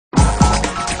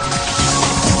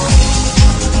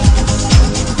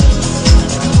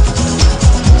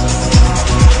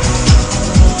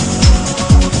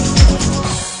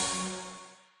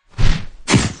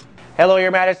Hello,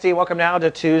 Your Majesty. Welcome now to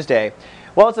Tuesday.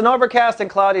 Well, it's an overcast and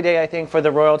cloudy day, I think, for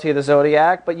the royalty of the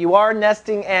zodiac, but you are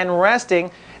nesting and resting,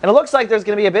 and it looks like there's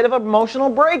going to be a bit of an emotional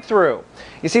breakthrough.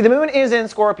 You see, the moon is in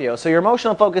Scorpio, so your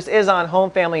emotional focus is on home,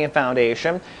 family, and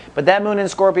foundation, but that moon in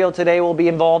Scorpio today will be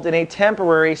involved in a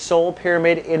temporary soul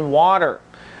pyramid in water.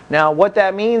 Now, what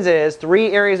that means is 3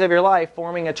 areas of your life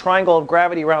forming a triangle of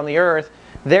gravity around the earth,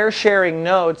 they're sharing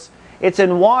notes. It's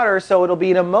in water, so it'll be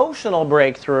an emotional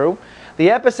breakthrough. The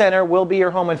epicenter will be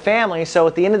your home and family, so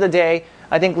at the end of the day,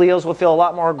 I think Leos will feel a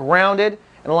lot more grounded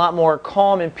and a lot more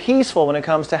calm and peaceful when it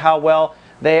comes to how well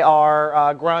they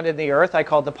are grounded in the earth. I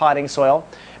call it the potting soil.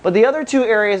 But the other 2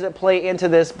 areas that play into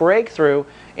this breakthrough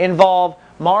involve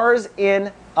Mars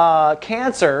in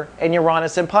Cancer and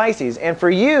Uranus in Pisces. And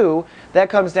for you, that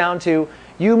comes down to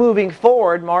you moving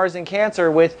forward, Mars in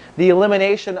Cancer, with the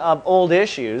elimination of old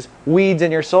issues, weeds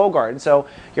in your soul garden. So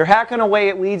you're hacking away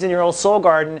at weeds in your old soul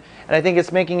garden, and I think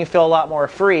it's making you feel a lot more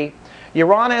free.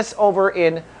 Uranus over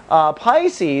in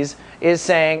Pisces is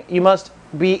saying you must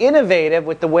be innovative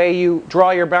with the way you draw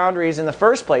your boundaries in the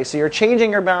first place. So you're changing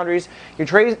your boundaries,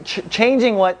 you're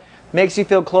changing what makes you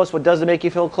feel close, what doesn't make you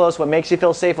feel close, what makes you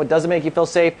feel safe, what doesn't make you feel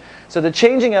safe. So the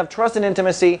changing of trust and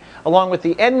intimacy, along with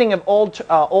the ending of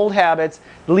old habits,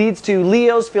 leads to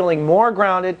Leos feeling more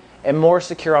grounded and more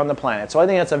secure on the planet. So I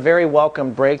think that's a very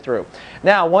welcome breakthrough.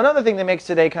 Now, one other thing that makes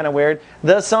today kind of weird,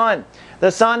 the sun. The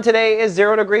sun today is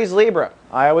 0 degrees Libra.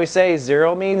 I always say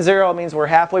 0 means 0. It means we're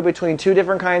halfway between 2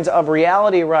 different kinds of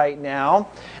reality right now.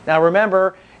 Now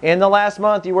remember, in the last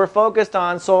month, you were focused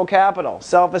on soul capital,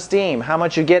 self-esteem, how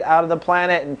much you get out of the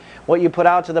planet and what you put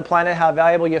out to the planet, how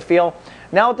valuable you feel.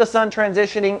 Now with the sun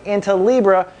transitioning into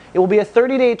Libra, it will be a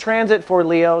 30-day transit for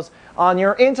Leos on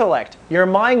your intellect, your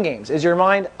mind games. Is your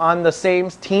mind on the same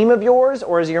team of yours,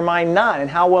 or is your mind not? And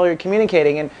how well you're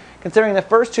communicating. And considering the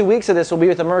first 2 weeks of this will be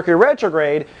with the Mercury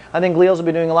retrograde, I think Leos will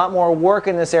be doing a lot more work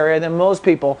in this area than most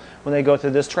people when they go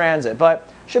through this transit. But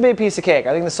should be a piece of cake.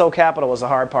 I think the soul capital was the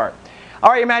hard part. All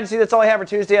right, Your Majesty, that's all I have for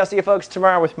Tuesday. I'll see you folks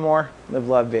tomorrow with more Live,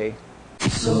 Love, Be.